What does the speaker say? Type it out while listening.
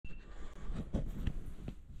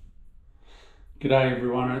G'day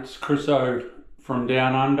everyone, it's Chris O from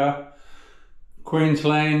Down Under,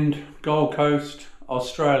 Queensland, Gold Coast,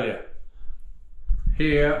 Australia.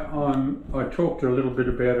 Here I talked a little bit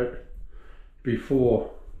about it before.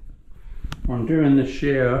 I'm doing the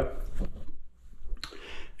shower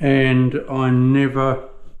and I never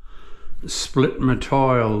split my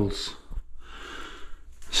tiles.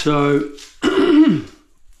 So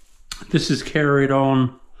this is carried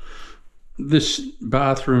on. This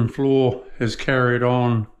bathroom floor has carried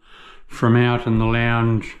on from out in the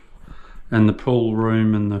lounge and the pool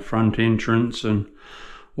room and the front entrance and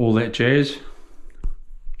all that jazz.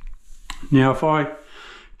 Now if I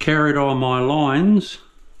carried on my lines,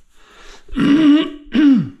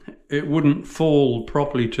 it wouldn't fall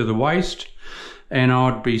properly to the waist and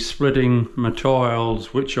I'd be splitting my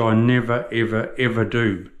tiles, which I never ever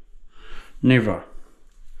do. Never.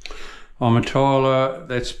 I'm a tiler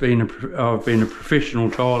I've been a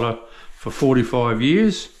professional tiler for 45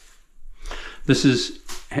 years. This is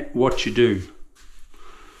what you do.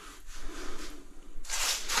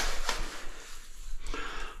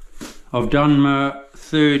 I've done my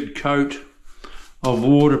third coat of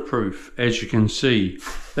waterproof, as you can see.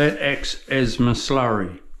 That acts as my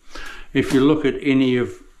slurry. If you look at any other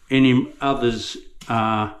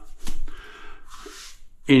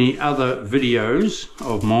videos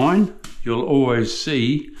of mine, you'll always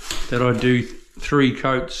see that I do 3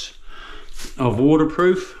 coats of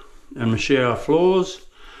waterproof in my shower floors.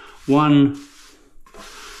 One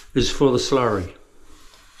is for the slurry.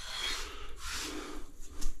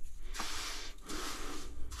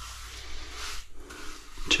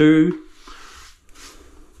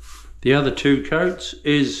 The other 2 coats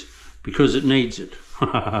is because it needs it.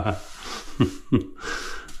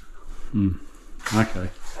 Okay,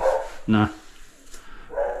 no.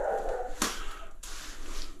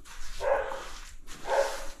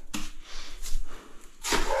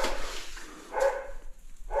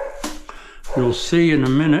 You'll see in a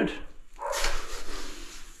minute,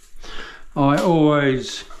 I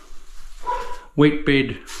always wet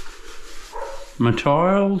bed my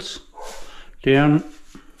tiles down.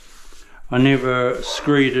 I never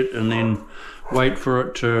screed it and then wait for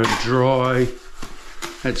it to dry.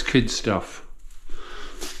 That's kid stuff.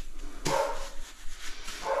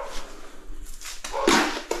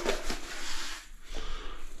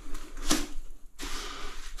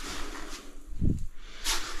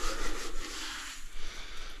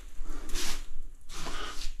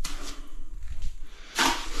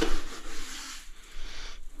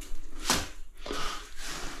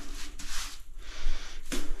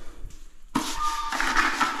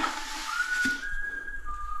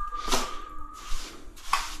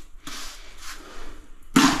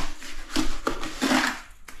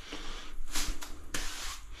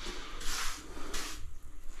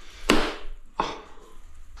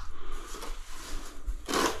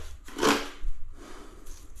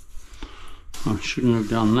 I shouldn't have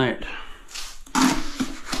done that.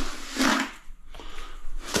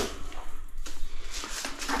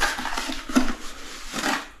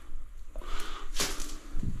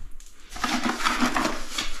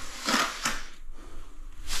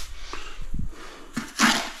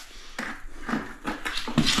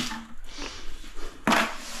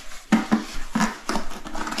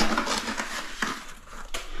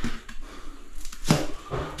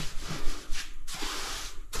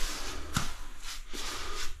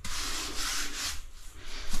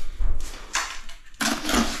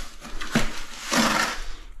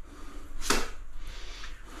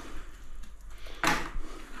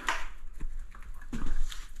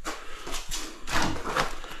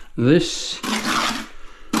 This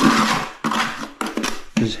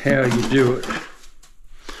is how you do it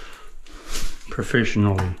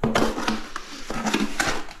professionally.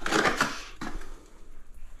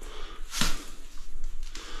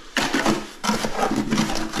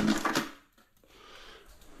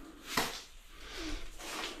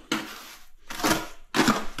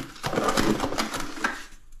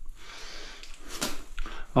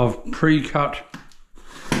 I've pre-cut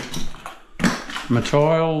my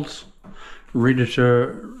tiles ready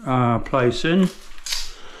to place in.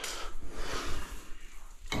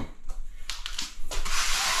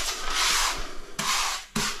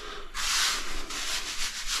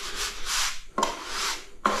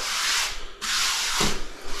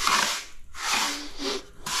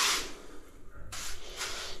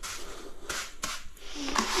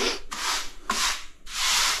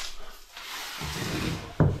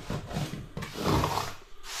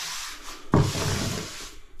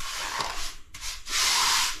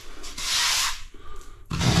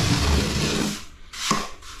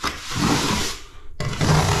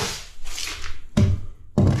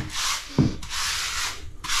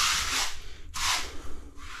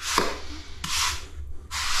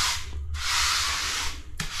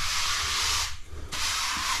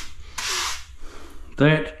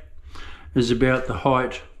 That is about the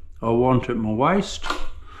height I want at my waist.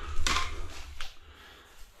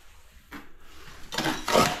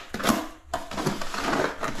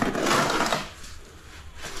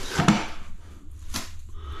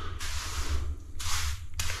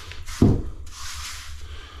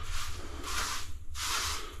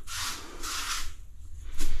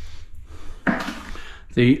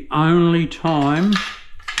 The only time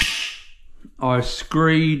I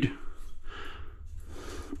screed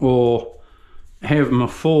or have my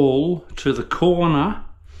fall to the corner,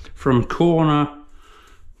 from corner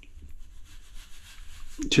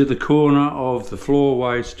to the corner of the floor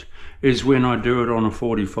waist, is when I do it on a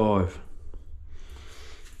 45.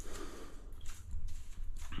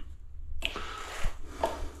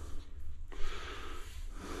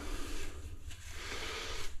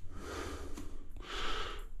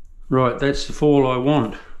 Right, that's the fall I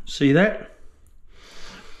want. See that?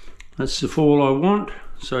 That's the fall I want.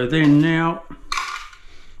 So then now,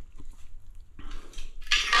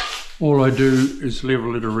 all I do is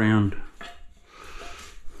level it around.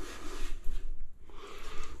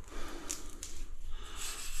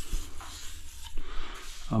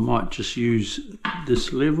 I might just use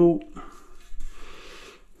this level.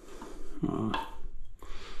 Give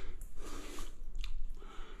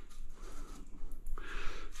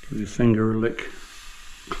your finger a lick,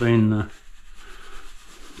 clean the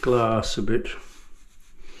glass a bit.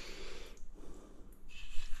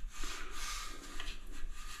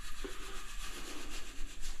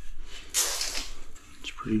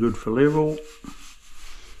 It's pretty good for level.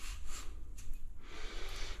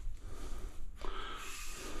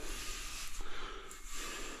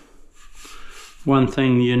 One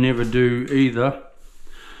thing you never do either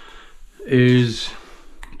is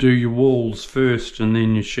do your walls first and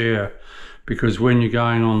then your shower, because when you're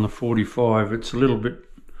going on the 45 it's a little bit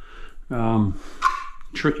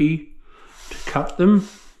tricky to cut them.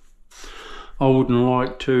 I wouldn't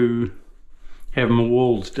like to have my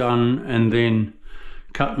walls done and then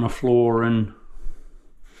cut my floor, and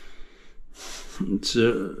it's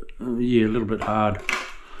yeah, a little bit hard.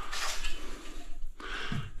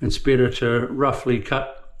 It's better to roughly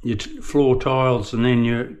cut your floor tiles and then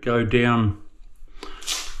you go down.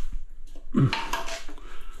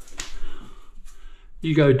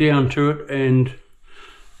 You go down to it and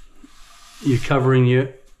you're covering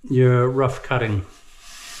your rough cutting.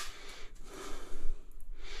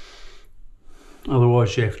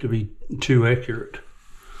 Otherwise you have to be too accurate.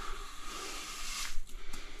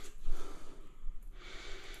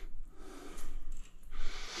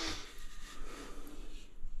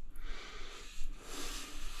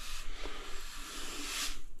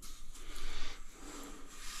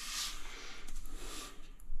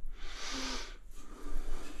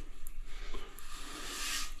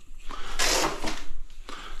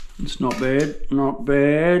 It's not bad, not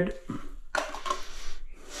bad.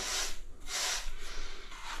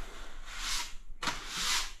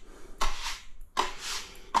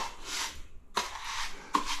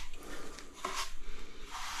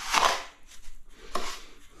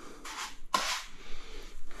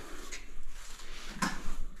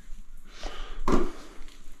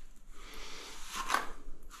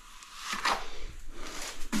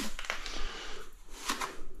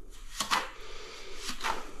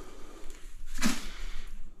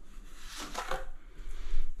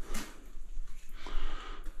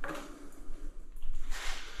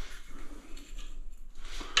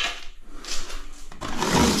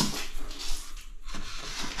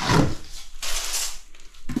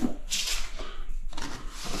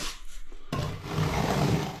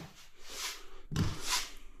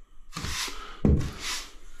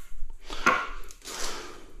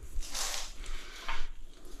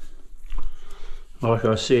 Like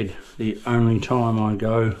I said, the only time I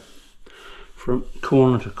go from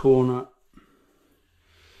corner to corner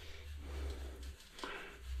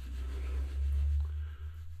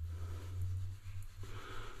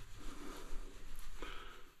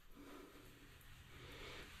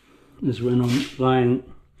is when I'm laying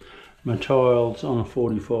my tiles on a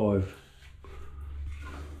 45.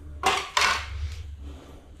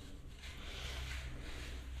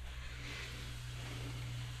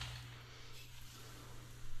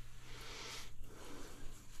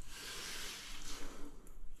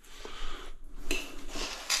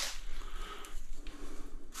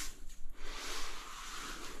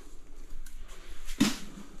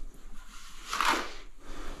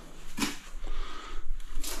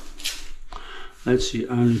 That's the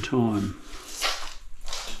only time.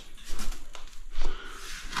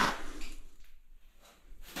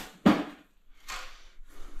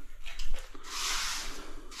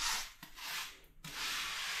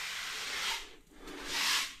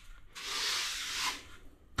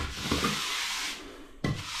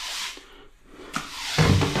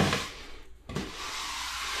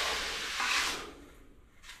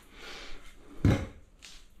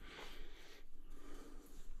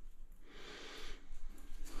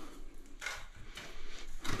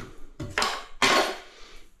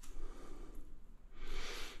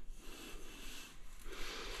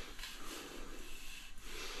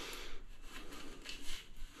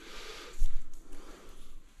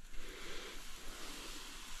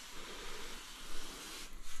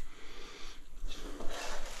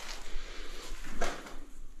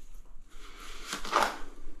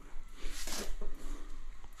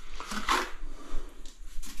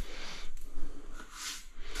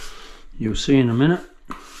 You'll see in a minute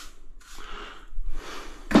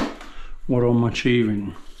what I'm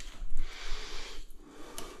achieving.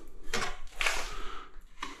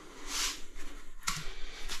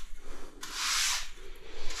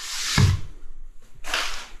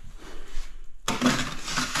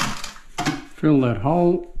 Fill that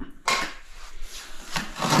hole.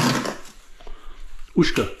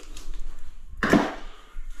 Ushka.